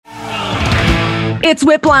It's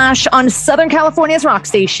Whiplash on Southern California's rock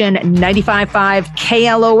station, 95.5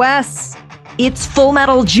 KLOS. It's Full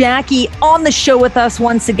Metal Jackie on the show with us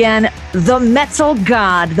once again. The metal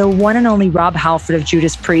god, the one and only Rob Halford of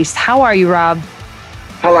Judas Priest. How are you, Rob?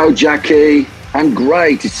 Hello, Jackie. I'm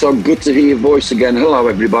great. It's so good to hear your voice again. Hello,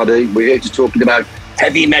 everybody. We're here to talk about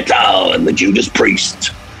heavy metal and the Judas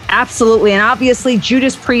Priest. Absolutely. And obviously,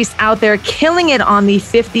 Judas Priest out there killing it on the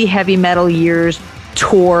 50 Heavy Metal Years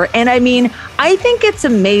tour. And I mean, I think it's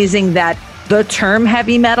amazing that the term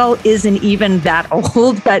heavy metal isn't even that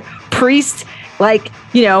old, but Priest,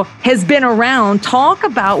 has been around. Talk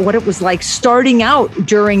about what it was like starting out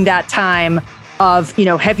during that time of,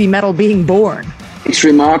 heavy metal being born. It's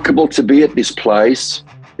remarkable to be at this place.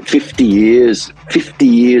 50 years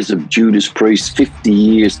of Judas Priest, 50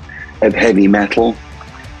 years of heavy metal.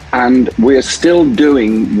 And we're still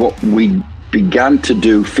doing what we began to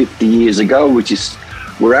do 50 years ago, which is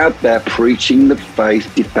we're out there preaching the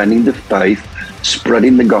faith, defending the faith,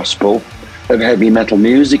 spreading the gospel of heavy metal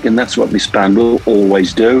music. And that's what this band will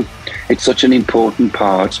always do. It's such an important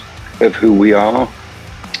part of who we are.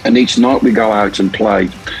 And each night we go out and play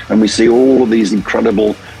and we see all of these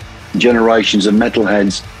incredible generations of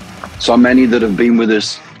metalheads, so many that have been with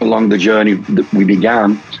us along the journey that we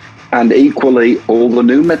began, and equally all the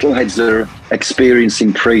new metalheads that are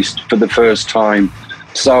experiencing Priest for the first time.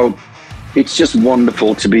 So it's just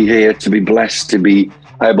wonderful to be here, to be blessed, to be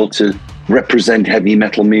able to represent heavy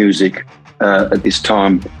metal music at this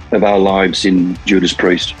time of our lives in Judas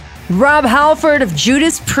Priest. Rob Halford of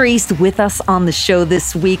Judas Priest with us on the show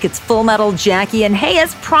this week. It's Full Metal Jackie. And hey,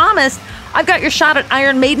 as promised, I've got your shot at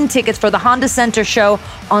Iron Maiden tickets for the Honda Center show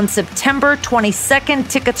on September 22nd.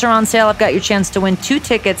 Tickets are on sale. I've got your chance to win 2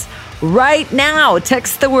 tickets right now.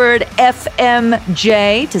 Text the word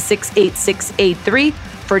FMJ to 68683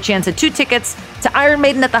 for a chance at 2 tickets to Iron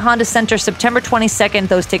Maiden at the Honda Center September 22nd.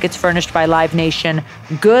 Those tickets furnished by Live Nation.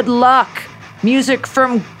 Good luck. Music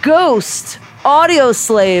from Ghost, Audio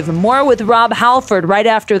Slave. More with Rob Halford right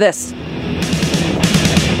after this.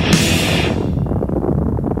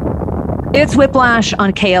 It's Whiplash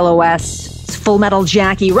on KLOS. It's Full Metal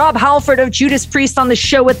Jackie. Rob Halford of Judas Priest on the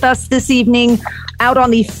show with us this evening, out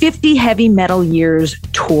on the 50 Heavy Metal Years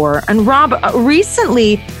tour. And Rob,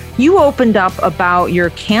 recently you opened up about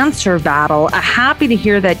your cancer battle. Happy to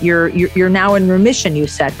hear that you're now in remission, you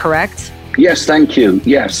said, correct? Yes, thank you.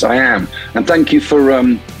 Yes, I am. And thank you for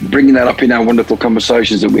bringing that up in our wonderful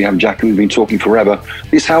conversations that we have, Jackie. We've been talking forever.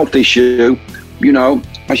 This health issue,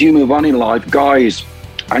 as you move on in life, guys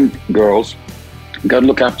and girls, you got to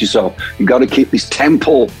look after yourself. You got to keep this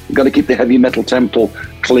temple, you got to keep the heavy metal temple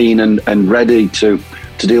clean and ready to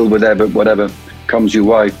deal with whatever comes your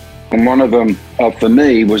way. And one of them, for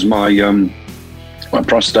me, was my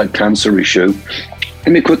prostate cancer issue.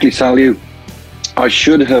 Let me quickly tell you, I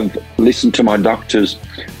should have listened to my doctors,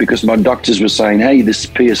 because my doctors were saying, hey, this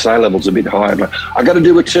PSA level's a bit high. I got to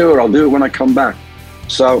do a tour. I'll do it when I come back.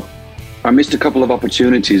 So I missed a couple of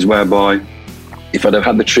opportunities whereby if I'd have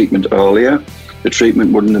had the treatment earlier, the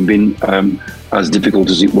treatment wouldn't have been as difficult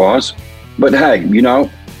as it was. But hey, we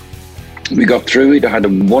got through it. I had a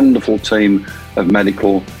wonderful team of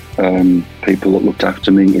medical people that looked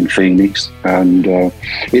after me in Phoenix. And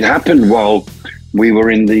it happened while we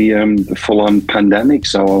were in the full-on pandemic.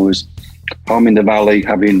 So I was home in the valley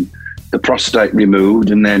having the prostate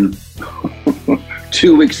removed, and then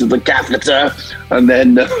 2 weeks of the catheter, and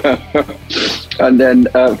then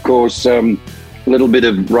of course a little bit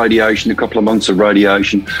of radiation, a couple of months of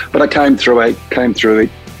radiation. But I came through it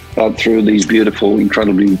through these beautiful,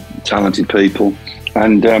 incredibly talented people,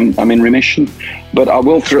 and I'm in remission. But I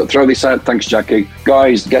will throw this out. Thanks, Jackie.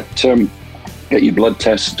 Guys, get your blood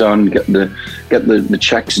tests done. Get the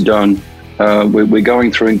checks done. We're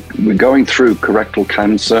going through colorectal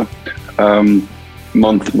cancer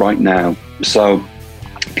month right now. So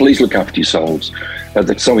please look after yourselves.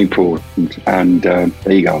 That's so important. And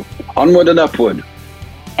there you go. Onward and upward.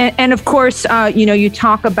 And of course, you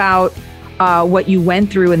talk about what you went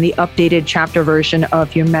through in the updated chapter version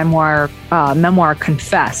of your memoir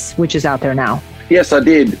Confess, which is out there now. Yes, I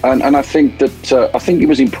did, and I think that I think it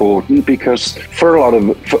was important because for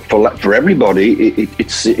everybody,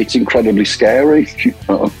 it's incredibly scary.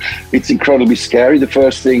 It's incredibly scary. The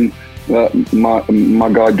first thing my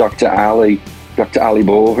guy, Dr. Ali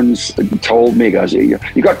Borhans, told me, he goes, "You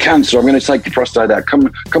got cancer. I'm going to take your prostate out.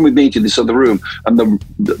 Come with me to this other room." And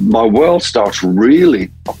my world starts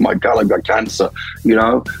really. Oh my God, I've got cancer.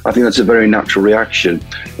 I think that's a very natural reaction.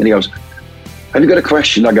 And he goes, "Have you got a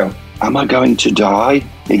question?" I go, "Am I going to die?"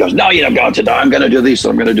 He goes, "No, you're not going to die. I'm going to do this.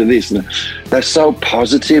 I'm going to do this." And they're so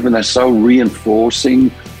positive and they're so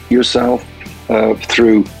reinforcing yourself.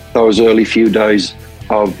 through those early few days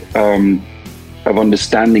of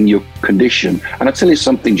understanding your condition. And I tell you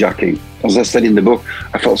something, Jackie, as I said in the book,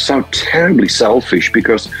 I felt so terribly selfish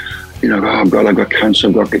because, oh God, I've got cancer,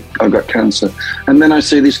 I've got cancer. And then I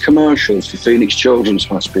see these commercials for Phoenix Children's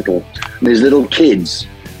Hospital, and these little kids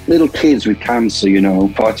with cancer,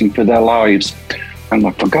 fighting for their lives. And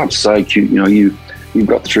like, for God's sake, you've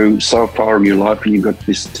got through so far in your life, and you've got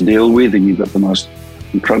this to deal with, and you've got the most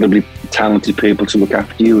incredibly talented people to look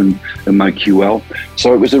after you and make you well.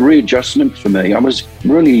 So it was a readjustment for me. I was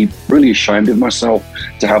really, really ashamed of myself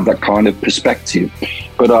to have that kind of perspective.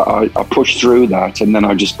 But I pushed through that, and then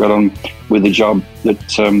I just got on with the job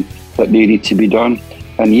that needed to be done.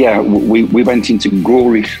 And yeah, we went into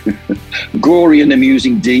gory and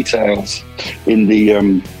amusing details in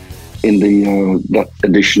that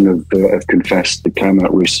edition of Confessed that came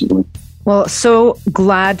out recently. Well, so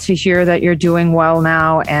glad to hear that you're doing well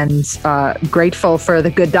now, and grateful for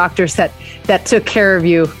the good doctors that took care of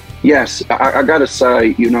you. Yes, I got to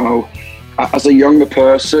say, as a younger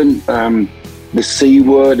person, the C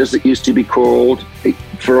word, as it used to be called,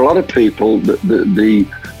 for a lot of people, the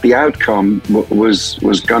outcome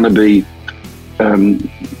was going to be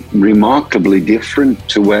remarkably different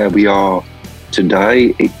to where we are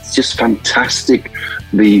today. It's just fantastic,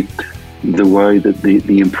 the way that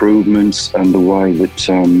the improvements and the way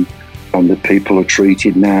that people are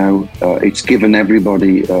treated now. It's given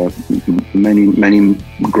everybody many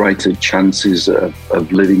greater chances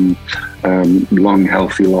of living long,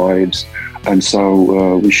 healthy lives. And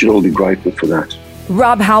so we should all be grateful for that.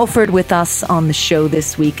 Rob Halford with us on the show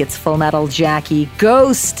this week. It's Full Metal Jackie,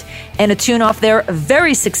 Ghost, and a tune off their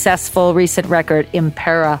very successful recent record,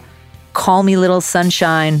 Impera, Call Me Little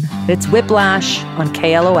Sunshine. It's Whiplash on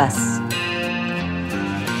KLOS.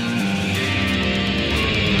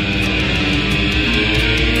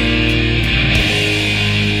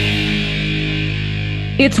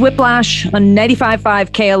 It's Whiplash on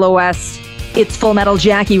 95.5 KLOS. It's Full Metal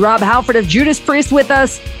Jackie. Rob Halford of Judas Priest with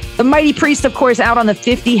us. The Mighty Priest, of course, out on the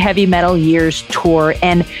 50 Heavy Metal Years tour.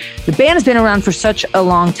 And the band has been around for such a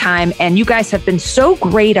long time. And you guys have been so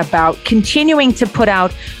great about continuing to put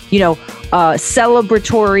out,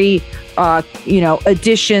 celebratory,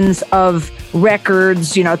 editions of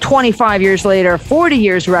records, 25 years later, 40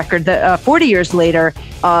 years later,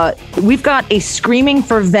 we've got a Screaming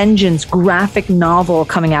for Vengeance graphic novel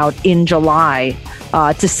coming out in July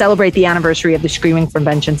to celebrate the anniversary of the Screaming for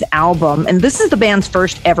Vengeance album. And this is the band's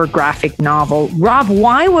first ever graphic novel. Rob,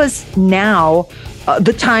 why was now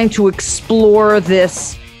the time to explore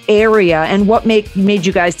this area, and what made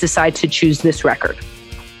you guys decide to choose this record?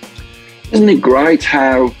 Isn't it great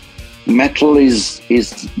how metal is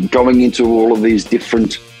going into all of these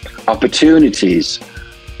different opportunities?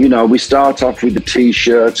 We start off with the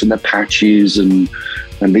T-shirts and the patches and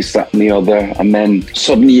this, that, and the other, and then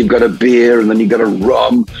suddenly you've got a beer, and then you've got a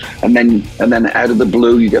rum, and then out of the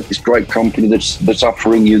blue you get this great company that's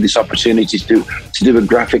offering you this opportunity to do a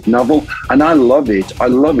graphic novel. And I love it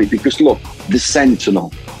because look, the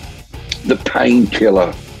Sentinel, the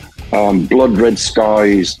Painkiller, Blood Red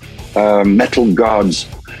Skies, Metal Gods,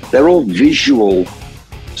 they're all visual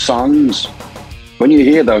songs. When you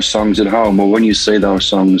hear those songs at home, or when you see those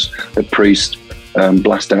songs that Priest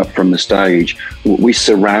blast out from the stage, we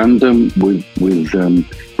surround them with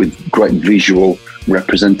great visual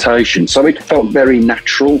representation. So it felt very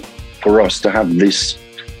natural for us to have this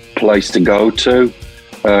place to go to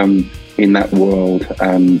in that world.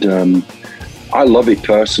 And I love it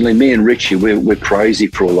personally. Me and Richie, we're crazy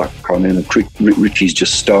for all that kind of. Richie's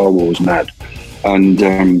just Star Wars mad.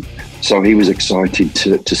 And so he was excited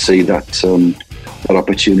to see that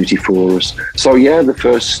opportunity for us. So yeah, the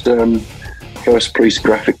first Priest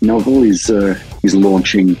graphic novel is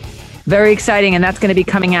launching. Very exciting, and that's going to be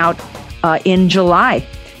coming out in July.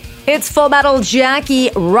 It's Full Metal Jackie.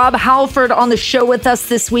 Rob Halford on the show with us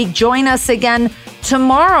this week. Join us again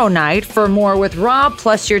tomorrow night for more with Rob,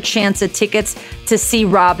 plus your chance at tickets to see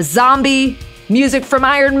Rob Zombie, music from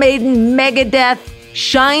Iron Maiden, Megadeth,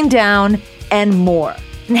 Shinedown, and more.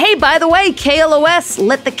 And hey, by the way, KLOS,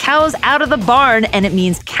 let the cows out of the barn, and it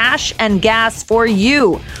means cash and gas for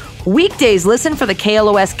you. Weekdays, listen for the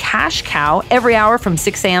KLOS Cash Cow every hour from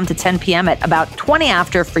 6 a.m. to 10 p.m. at about 20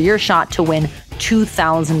 after for your shot to win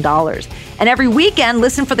 $2,000. And every weekend,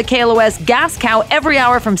 listen for the KLOS Gas Cow every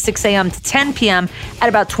hour from 6 a.m. to 10 p.m. at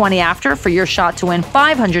about 20 after for your shot to win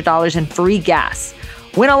 $500 in free gas.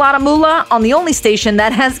 Win a lot of moolah on the only station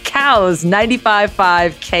that has cows, 95.5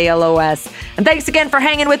 KLOS. And thanks again for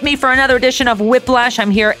hanging with me for another edition of Whiplash.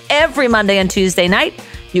 I'm here every Monday and Tuesday night.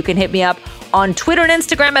 You can hit me up on Twitter and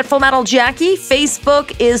Instagram at Full Metal Jackie.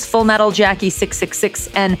 Facebook is Full Metal Jackie 666.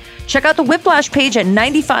 And check out the Whiplash page at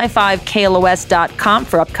 955KLOS.com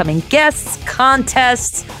for upcoming guests,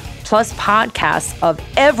 contests, plus podcasts of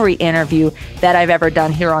every interview that I've ever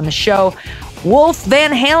done here on the show. Wolf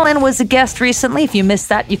Van Halen was a guest recently. If you missed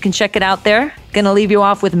that, you can check it out there. Gonna leave you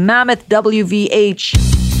off with Mammoth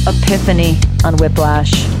WVH Epiphany on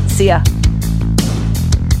Whiplash. See ya.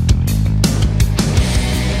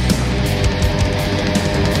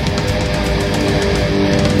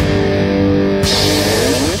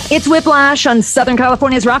 It's Whiplash on Southern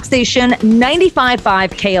California's rock station,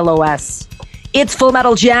 95.5 KLOS. It's Full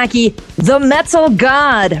Metal Jackie, the metal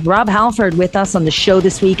god. Rob Halford with us on the show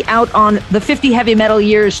this week, out on the 50 Heavy Metal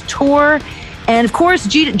Years tour. And of course,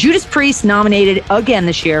 Judas Priest nominated again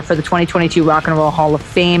this year for the 2022 Rock and Roll Hall of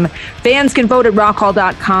Fame. Fans can vote at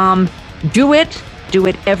rockhall.com. Do it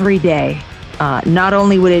every day. Not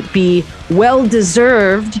only would it be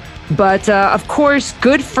well-deserved, but of course,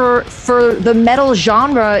 good for the metal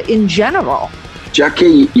genre in general.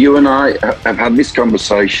 Jackie, you and I have had this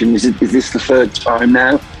conversation. Is this the third time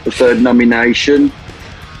now? The third nomination?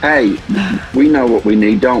 Hey, we know what we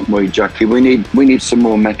need, don't we, Jackie? We need some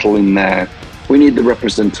more metal in there. We need the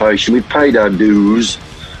representation. We've paid our dues.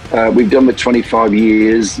 We've done the 25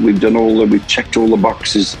 years. We've checked all the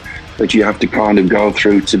boxes that you have to kind of go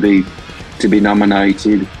through to be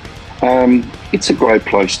nominated. It's a great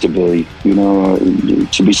place to be,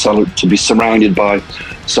 to be surrounded by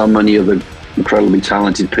so many other incredibly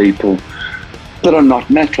talented people that are not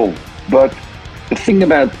metal. But the thing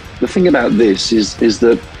about this is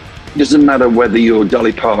that it doesn't matter whether you're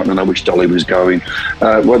Dolly Parton, and I wish Dolly was going,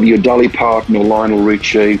 whether you're Dolly Parton or Lionel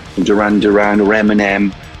Richie, or Duran Duran or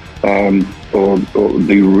Eminem, or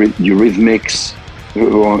the Eurythmics,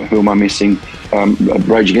 who am I missing?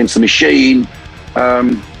 Rage Against the Machine.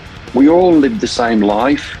 We all live the same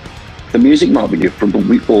life. The music might be different, but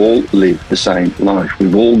we all live the same life.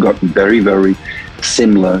 We've all got very, very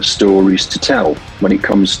similar stories to tell when it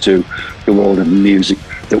comes to the world of music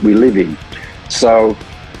that we live in. So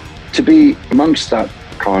to be amongst that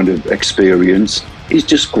kind of experience is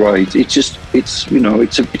just great.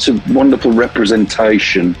 It's a wonderful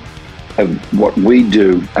representation of what we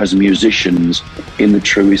do as musicians in the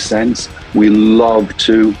truest sense. We love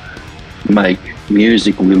to make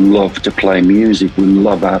music. We love to play music. We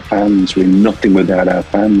love our fans. We're nothing without our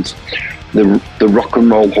fans. The Rock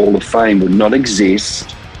and Roll Hall of Fame would not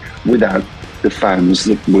exist without the fans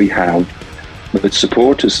that we have that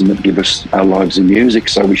support us and that give us our lives in music.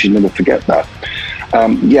 So we should never forget that.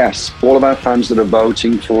 Yes, all of our fans that are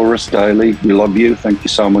voting for us daily, we love you. Thank you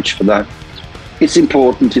so much for that. It's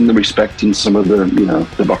important in respecting some of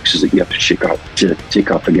the boxes that you have to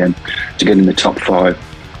tick off again to get in the top 5.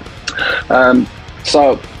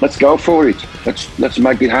 So let's go for it. Let's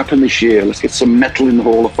make it happen this year. Let's get some metal in the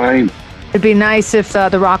Hall of Fame. It'd be nice if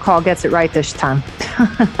the Rock Hall gets it right this time.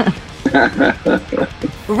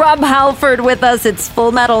 Rob Halford with us. It's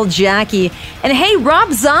Full Metal Jackie. And hey,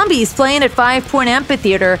 Rob Zombie's playing at 5 Point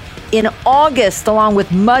Amphitheater in August, along with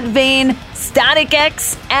Mudvayne, Static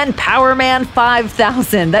X, and Powerman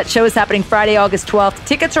 5000. That show is happening Friday, August 12th.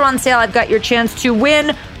 Tickets are on sale. I've got your chance to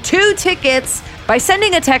win 2 tickets by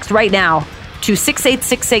sending a text right now to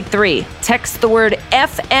 68683. Text the word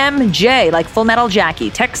FMJ, like Full Metal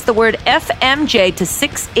Jackie. Text the word FMJ to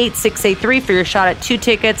 68683 for your shot at 2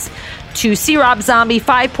 tickets to see Rob Zombie,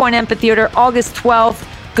 5 Point Amphitheater, August 12th.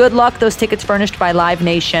 Good luck. Those tickets furnished by Live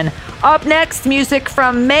Nation. Up next, music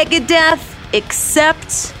from Megadeth,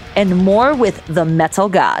 Accept, and more with the Metal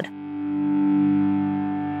God.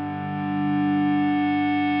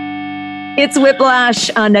 It's Whiplash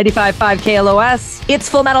on 95.5 KLOS. It's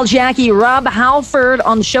Full Metal Jackie. Rob Halford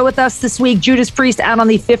on the show with us this week. Judas Priest out on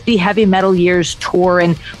the 50 Heavy Metal Years tour.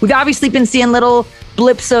 And we've obviously been seeing little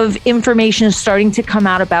blips of information starting to come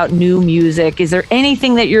out about new music. Is there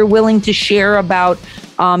anything that you're willing to share about,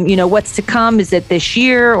 what's to come? Is it this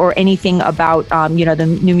year, or anything about,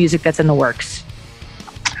 the new music that's in the works?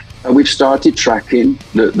 We've started tracking.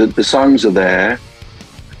 The songs are there.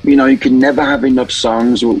 You can never have enough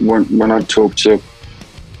songs. When I talk to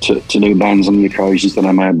new bands on the occasions that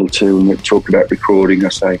I'm able to, and we talk about recording, I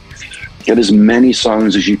say, get as many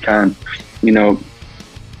songs as you can.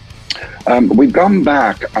 We've gone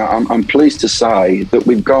back. I'm pleased to say that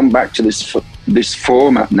we've gone back to this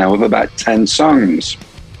format now of about 10 songs.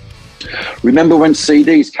 Remember when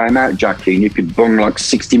CDs came out, Jackie, and you could bung like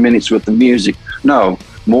 60 minutes worth of music? No,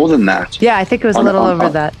 more than that. Yeah, I think it was a little over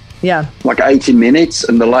that. Yeah. Like 80 minutes,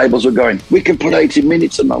 and the labels were going, we can put 80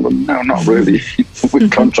 minutes, and I went, no, not really. We're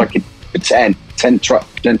contracted for 10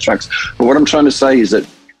 tracks. But what I'm trying to say is that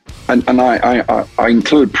and I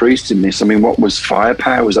include Priest in this. I mean, what was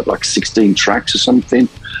Firepower? Was that like 16 tracks or something?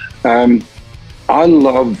 I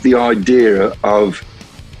love the idea of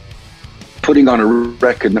putting on a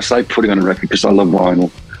record, and I say putting on a record because I love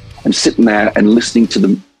vinyl, and sitting there and listening to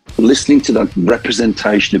the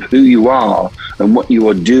representation of who you are and what you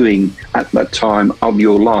are doing at that time of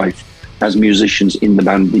your life as musicians in the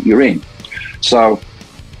band that you're in. So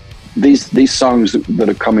these songs that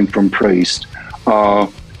are coming from Priest are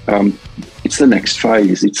it's the next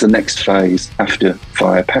phase. It's the next phase after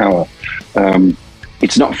Firepower.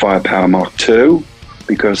 It's not Firepower Mark II,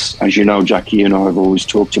 because, as you know, Jackie and I have always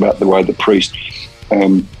talked about the way that Priest,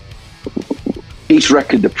 each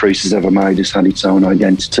record that Priest has ever made has had its own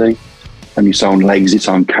identity and its own legs, its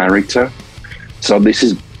own character. So this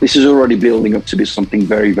is already building up to be something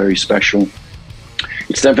very, very special.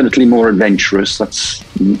 It's definitely more adventurous. That's,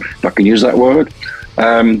 if I can use that word.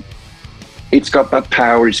 It's got that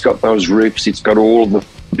power. It's got those riffs. It's got all the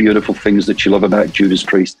beautiful things that you love about Judas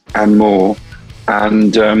Priest and more.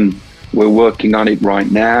 And we're working on it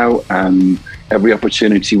right now. And every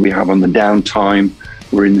opportunity we have on the downtime,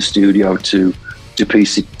 we're in the studio to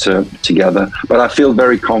piece it together. But I feel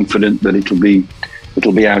very confident that it'll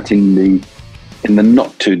be out in the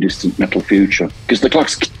not too distant metal future, because the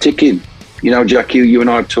clock's ticking. You know, Jackie, you and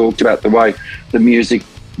I have talked about the way the music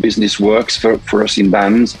business works for us in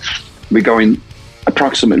bands. We're going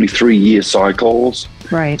approximately 3-year cycles.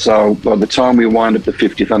 Right. So by the time we wind up the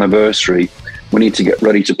 50th anniversary, we need to get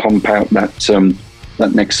ready to pump out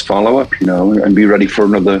that next follow-up, you know, and be ready for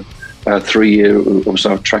another 3-year or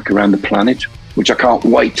so track around the planet, which I can't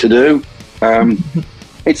wait to do.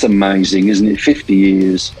 It's amazing, isn't it? 50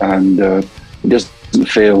 years, and it doesn't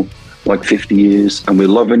feel like 50 years, and we're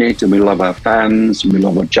loving it, and we love our fans, and we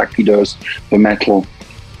love what Jackie does for metal,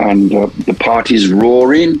 and the party's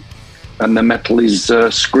roaring, and the metal is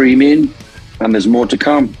screaming, and there's more to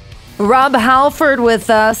come. Rob Halford with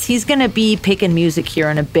us. He's going to be picking music here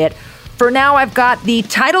in a bit. For now, I've got the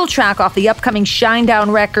title track off the upcoming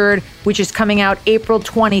Shinedown record, which is coming out April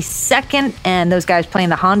 22nd, and those guys playing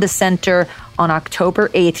the Honda Center on October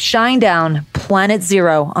 8th. Shinedown, Planet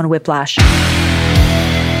Zero on Whiplash.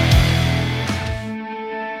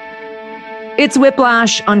 It's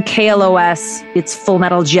Whiplash on KLOS. It's Full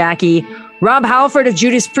Metal Jackie. Rob Halford of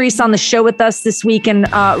Judas Priest on the show with us this week.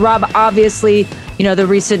 And Rob, obviously, you know, the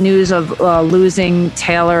recent news of losing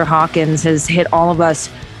Taylor Hawkins has hit all of us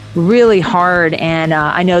really hard. And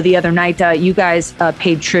I know the other night you guys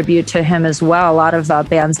paid tribute to him as well. A lot of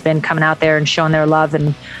bands been coming out there and showing their love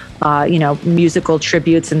and, you know, musical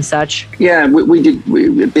tributes and such. Yeah, we did.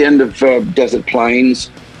 At the end of Desert Plains,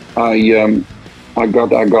 I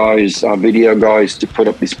got our video guys, to put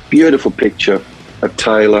up this beautiful picture of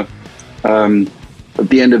Taylor. At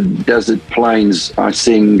the end of Desert Plains, I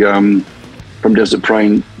sing from Desert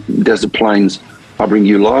Plains, I Bring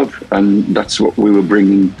You Love, and that's what we were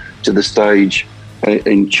bringing to the stage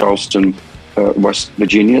in Charleston, West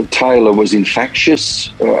Virginia. Taylor was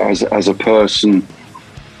infectious as a person,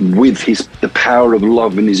 with the power of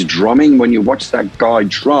love in his drumming. When you watch that guy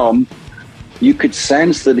drum, you could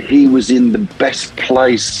sense that he was in the best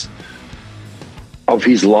place of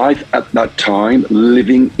his life at that time,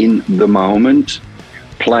 living in the moment,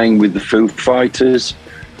 playing with the Foo Fighters.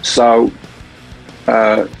 So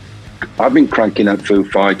I've been cranking out Foo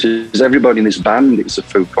Fighters. Everybody in this band is a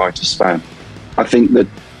Foo Fighters fan. I think that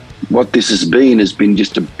what this has been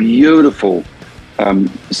just a beautiful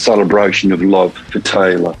celebration of love for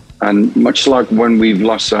Taylor. And much like when we've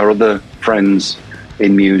lost our other friends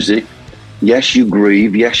in music, yes, you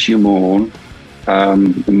grieve, yes, you mourn,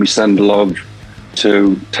 and we send love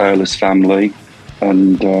to Taylor's family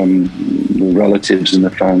and the relatives and the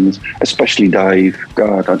fans, especially Dave.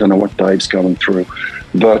 God, I don't know what Dave's going through,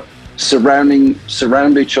 but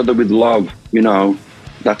surround each other with love. You know,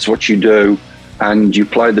 that's what you do. And you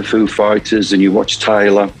play the Foo Fighters and you watch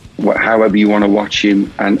Taylor, however you want to watch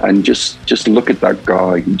him, and just look at that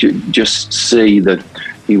guy. Just see that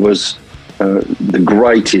he was the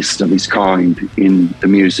greatest of his kind in the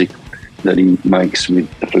music that he makes with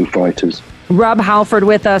the Foo Fighters. Rob Halford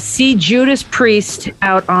with us. See Judas Priest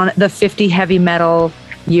out on the 50 Heavy Metal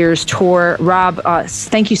Years tour. Rob,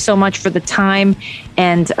 thank you so much for the time,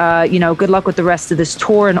 and you know, good luck with the rest of this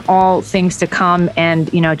tour and all things to come,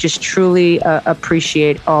 and you know, just truly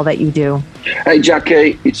appreciate all that you do. Hey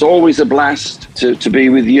Jackie, it's always a blast to be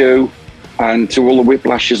with you, and to all the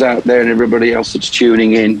Whiplashers out there and everybody else that's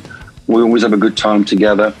tuning in. We always have a good time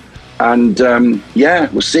together, and yeah,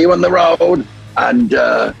 we'll see you on the road. And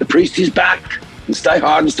the Priest is back. And stay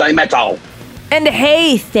hard and stay metal. And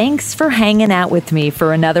hey, thanks for hanging out with me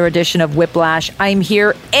for another edition of Whiplash. I'm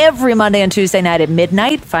here every Monday and Tuesday night at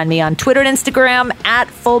midnight. Find me on Twitter and Instagram at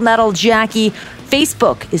Full Metal Jackie.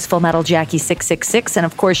 Facebook is Full Metal Jackie 666. And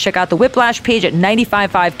of course, check out the Whiplash page at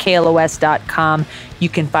 955KLOS.com. You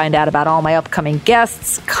can find out about all my upcoming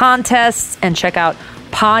guests, contests, and check out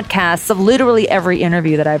podcasts of literally every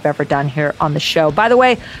interview that I've ever done here on the show. By the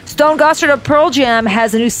way, Stone Gossard of Pearl Jam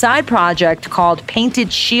has a new side project called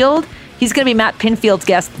Painted Shield. He's going to be Matt Pinfield's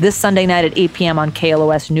guest this Sunday night at 8 p.m. on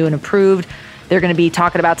KLOS New and Improved. They're going to be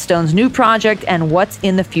talking about Stone's new project and what's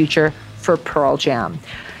in the future for Pearl Jam.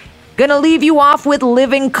 Gonna leave you off with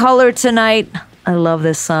Living Color tonight. I love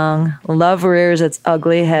this song. Love rears its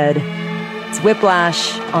ugly head. It's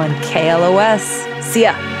Whiplash on KLOS. See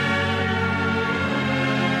ya.